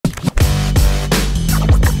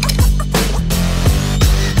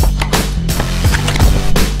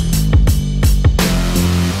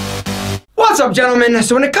What's up, gentlemen?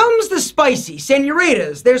 So when it comes to spicy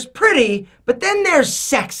senoritas, there's pretty, but then there's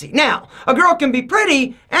sexy. Now, a girl can be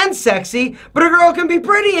pretty and sexy, but a girl can be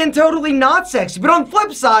pretty and totally not sexy. But on the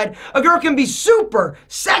flip side, a girl can be super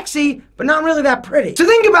sexy, but not really that pretty. So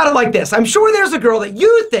think about it like this. I'm sure there's a girl that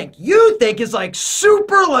you think is like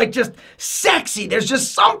super, like just sexy. There's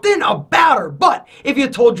just something about her. But if you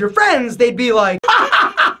told your friends, they'd be like,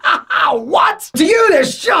 what? To you,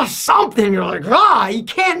 there's just something. You're like, you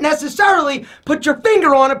can't necessarily put your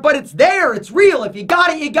finger on it, but it's there. It's real. If you got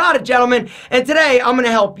it, you got it, gentlemen. And today, I'm going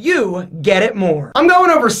to help you get it more. I'm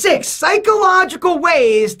going over 6 psychological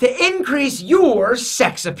ways to increase your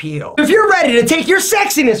sex appeal. If you're ready to take your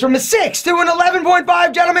sexiness from a 6 to an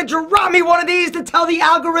 11.5, gentlemen, drop me one of these to tell the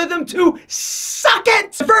algorithm to suck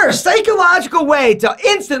it. The first psychological way to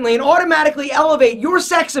instantly and automatically elevate your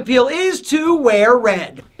sex appeal is to wear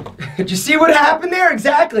red. Did you see what happened there?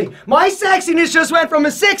 Exactly. My sexiness just went from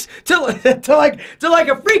a 6 to like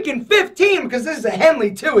a freaking 15 because this is a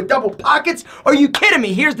Henley too with double pockets. Are you kidding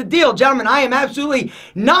me? Here's the deal, gentlemen. I am absolutely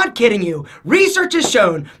not kidding you. Research has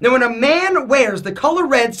shown that when a man wears the color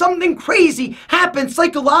red, something crazy happens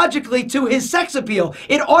psychologically to his sex appeal.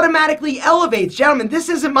 It automatically elevates. Gentlemen, this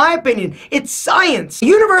isn't my opinion. It's science. The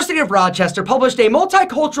University of Rochester published a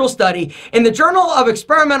multicultural study in the Journal of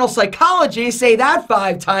Experimental Psychology, say that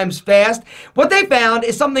 5 times fast. What they found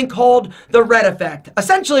is something called the red effect.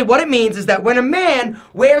 Essentially, what it means is that when a man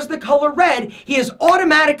wears the color red, he is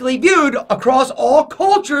automatically viewed across all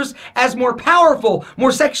cultures as more powerful,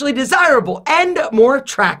 more sexually desirable, and more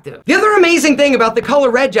attractive. The other amazing thing about the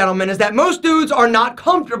color red, gentlemen, is that most dudes are not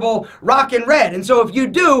comfortable rocking red. And so if you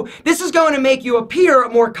do, this is going to make you appear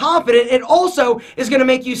more confident. It also is going to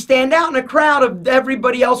make you stand out in a crowd of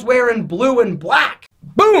everybody else wearing blue and black.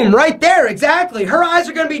 Boom, right there, exactly. Her eyes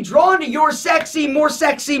are going to be drawn to your sexy, more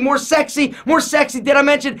sexy, more sexy, more sexy. Did I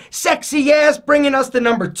mention sexy ass? Bringing us to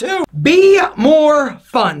number 2. Be more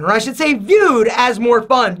fun, or I should say viewed as more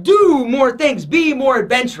fun. Do more things. Be more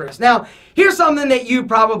adventurous. Now, here's something that you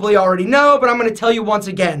probably already know, but I'm going to tell you once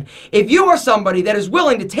again. If you are somebody that is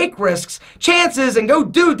willing to take risks, chances, and go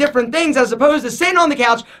do different things as opposed to sitting on the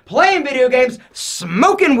couch, playing video games,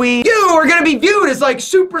 smoking weed, you are going to be viewed as like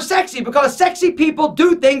super sexy because sexy people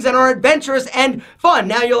do things that are adventurous and fun.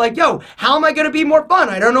 Now you're like, yo, how am I going to be more fun?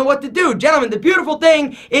 I don't know what to do. Gentlemen, the beautiful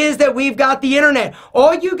thing is that we've got the internet.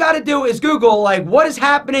 All you got to do is Google like what is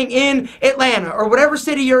happening in Atlanta or whatever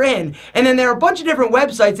city you're in. And then there are a bunch of different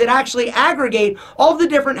websites that actually aggregate all the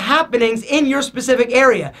different happenings in your specific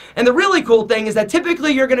area. And the really cool thing is that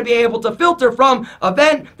typically you're going to be able to filter from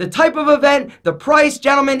event, the type of event, the price.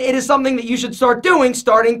 Gentlemen, it is something that you should start doing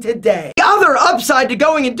starting today. The other upside to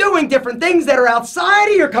going and doing different things that are outside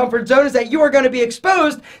of your comfort zone is that you are going to be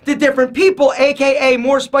exposed to different people, aka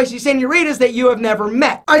more spicy senoritas that you have never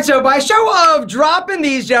met. Alright, so by show of dropping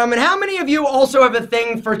these, gentlemen, how many of you also have a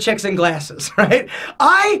thing for chicks in glasses, right?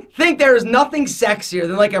 I think there is nothing sexier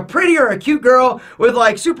than like a pretty or a cute girl with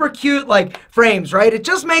like super cute like frames, right? It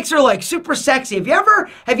just makes her like super sexy. Have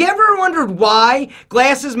you ever wondered why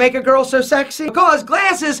glasses make a girl so sexy? Because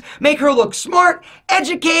glasses make her look smart,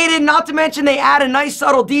 educated, not to mention they add a nice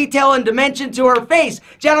subtle detail and dimension to her face.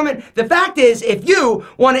 Gentlemen, the fact is, if you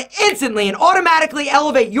want to instantly and automatically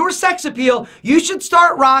elevate your sex appeal, you should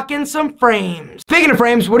start rocking some frames. Speaking of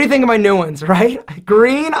frames, what do you think of my new ones, right?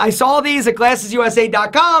 Green, I saw these at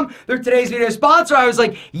glassesusa.com. They're today's video sponsor. I was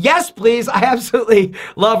like, yes, please. I absolutely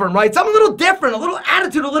love them, right? Something a little different, a little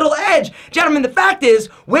attitude, a little edge. Gentlemen, the fact is,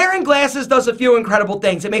 wearing glasses does a few incredible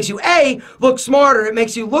things. It makes you, A, look smarter. It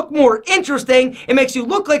makes you look more interesting. It makes you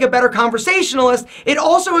look like a better conversationalist. It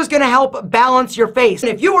also is going to help balance your face.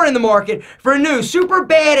 And if you are in the market for a new super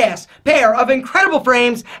badass pair of incredible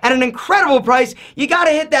frames at an incredible price, you got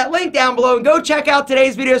to hit that link down below and go check out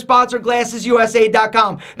today's video sponsor,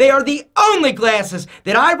 glassesusa.com. They are the only glasses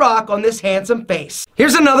that I rock on this handsome face.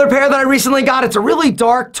 Here's another pair that I recently got. It's a really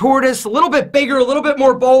dark tortoise, a little bit bigger, a little bit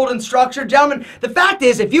more bold and structured. Gentlemen, the fact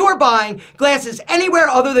is, if you are buying glasses anywhere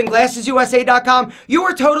other than glassesusa.com, you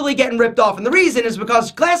are totally getting ripped off. And the reason is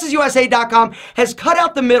because glassesusa.com has cut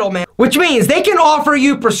out the middleman, which means they can offer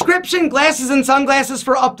you prescription glasses and sunglasses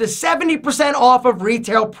for up to 70% off of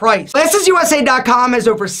retail price. Glassesusa.com has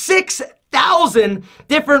over 6,000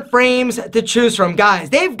 different frames to choose from. Guys,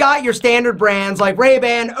 they've got your standard brands like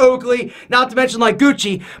Ray-Ban, Oakley, not to mention like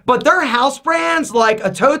Gucci, but their house brands like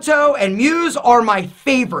Atoto and Muse are my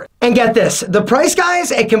favorite. And get this, the price,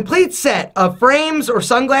 guys, a complete set of frames or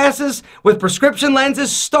sunglasses with prescription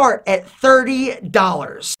lenses start at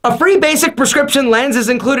 $30. A free basic prescription lens is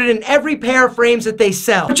included in every pair of frames that they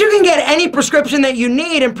sell. But you can get any prescription that you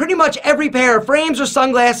need in pretty much every pair of frames or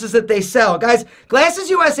sunglasses that they sell. Guys,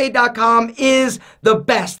 GlassesUSA.com is the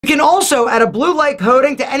best. You can also add a blue light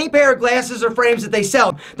coating to any pair of glasses or frames that they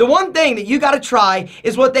sell. The one thing that you gotta try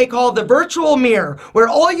is what they call the virtual mirror, where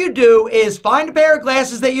all you do is find a pair of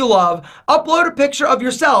glasses that you love, upload a picture of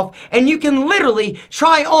yourself, and you can literally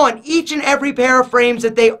try on each and every pair of frames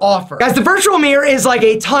that they offer. Guys, the virtual mirror is like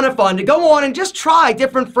a ton of fun to go on and just try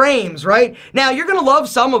different frames, right? Now, you're gonna love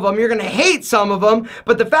some of them, you're gonna hate some of them,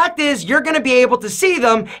 but the fact is, you're gonna be able to see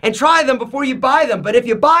them and try them before you buy them. But if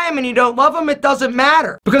you buy them and you don't love them, it doesn't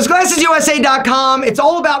matter. Because GlassesUSA.com, it's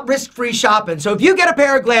all about risk-free shopping. So if you get a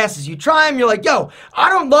pair of glasses, you try them, you're like, yo, I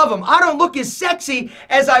don't love them, I don't look as sexy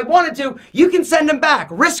as I wanted to, you can send them back,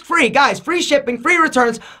 risk-free. Guys, free shipping, free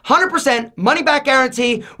returns, 100% money-back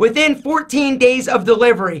guarantee within 14 days of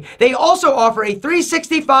delivery. They also offer a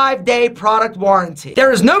 365-day product warranty.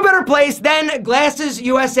 There is no better place than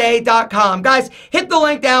GlassesUSA.com. Guys, hit the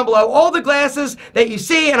link down below. All the glasses that you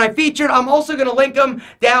see and I featured, I'm also going to link them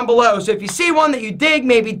down below. So if you see one that you dig,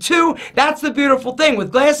 maybe two, that's the beautiful thing.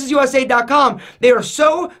 With GlassesUSA.com, they are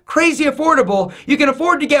so crazy affordable, you can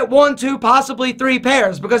afford to get one, two, possibly three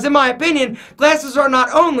pairs. Because in my opinion, glasses are not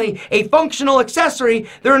only a functional accessory,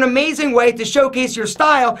 they're an amazing way to showcase your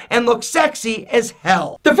style and look sexy as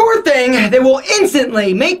hell. The fourth thing that will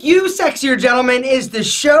instantly make you sexier, gentlemen, is to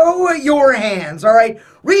show your hands, all right?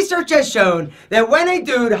 Research has shown that when a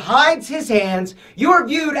dude hides his hands, you are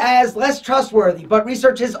viewed as less trustworthy. But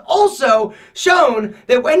research has also shown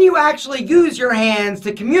that when you actually use your hands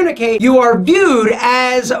to communicate, you are viewed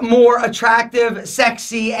as more attractive,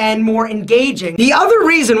 sexy, and more engaging. The other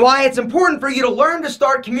reason why it's important for you to learn to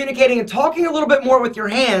start communicating and talking a little bit more with your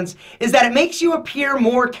hands is that it makes you appear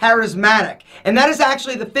more charismatic. And that is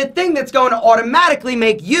actually the fifth thing that's going to automatically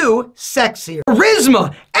make you sexier.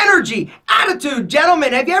 Charisma, energy, attitude.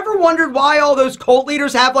 Gentlemen, have you ever wondered why all those cult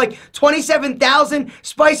leaders have like 27,000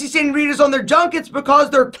 spicy senoritas on their junk? It's because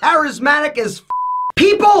they're charismatic as f.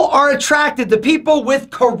 People are attracted to people with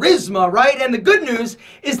charisma, right? And the good news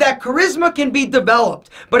is that charisma can be developed.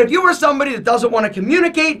 But if you are somebody that doesn't want to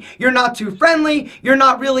communicate, you're not too friendly, you're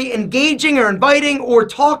not really engaging or inviting or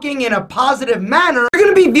talking in a positive manner, you're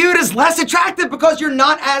going to be viewed as less attractive because you're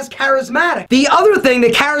not as charismatic. The other thing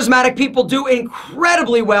that charismatic people do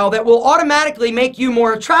incredibly well that will automatically make you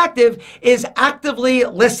more attractive is actively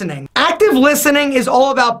listening. Active listening is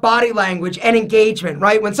all about body language and engagement,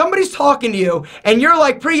 right? When somebody's talking to you and you're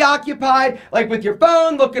like preoccupied, like with your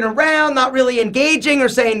phone, looking around, not really engaging or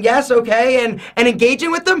saying yes, okay, and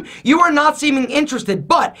engaging with them, you are not seeming interested.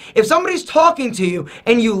 But if somebody's talking to you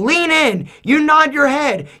and you lean in, you nod your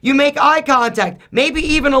head, you make eye contact, maybe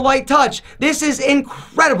even a light touch, this is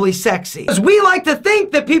incredibly sexy. Because we like to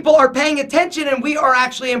think that people are paying attention and we are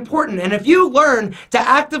actually important. And if you learn to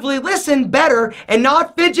actively listen better and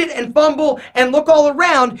not fidget and fumble and look all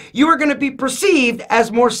around, you are going to be perceived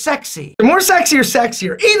as more sexy. The more sexy or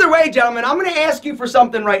sexier. Either way, gentlemen, I'm going to ask you for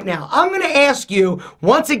something right now. I'm going to ask you,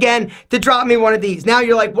 once again, to drop me one of these. Now,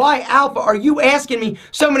 you're like, why, Alpha, are you asking me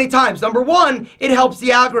so many times? Number one, it helps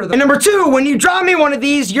the algorithm. And number two, when you drop me one of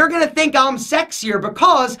these, you're going to think I'm sexier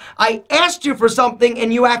because I asked you for something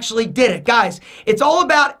and you actually did it. Guys, it's all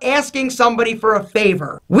about asking somebody for a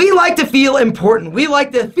favor. We like to feel important. We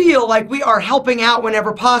like to feel like we are helping out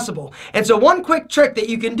whenever possible. And so one quick trick that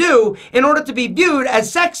you can do in order to be viewed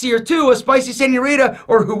as sexier to a spicy senorita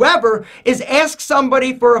or whoever is ask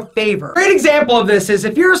somebody for a favor. A great example of this is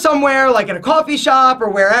if you're somewhere like at a coffee shop or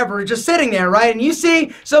wherever, just sitting there, right, and you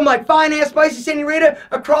see some like fine-ass spicy senorita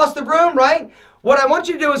across the room, right? What I want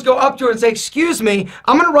you to do is go up to her and say, excuse me,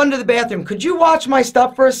 I'm going to run to the bathroom. Could you watch my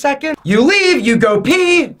stuff for a second? You leave, you go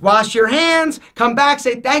pee, wash your hands, come back,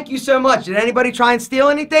 say thank you so much. Did anybody try and steal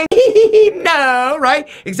anything? No, right?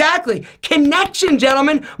 Exactly. Connection,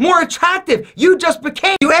 gentlemen. More attractive. You just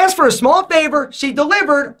became. You asked for a small favor, she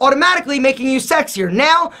delivered, automatically making you sexier.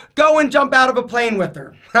 Now, go and jump out of a plane with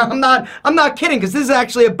her. I'm not kidding, because this is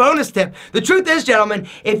actually a bonus tip. The truth is, gentlemen,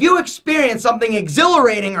 if you experience something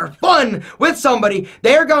exhilarating or fun with somebody,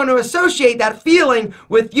 they're going to associate that feeling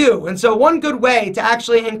with you. And so one good way to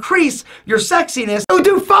actually increase your sexiness, go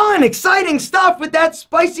do fun, exciting stuff with that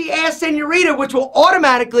spicy ass senorita, which will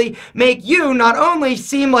automatically make you not only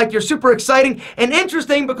seem like you're super exciting and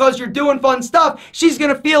interesting because you're doing fun stuff, she's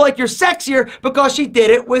going to feel like you're sexier because she did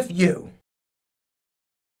it with you.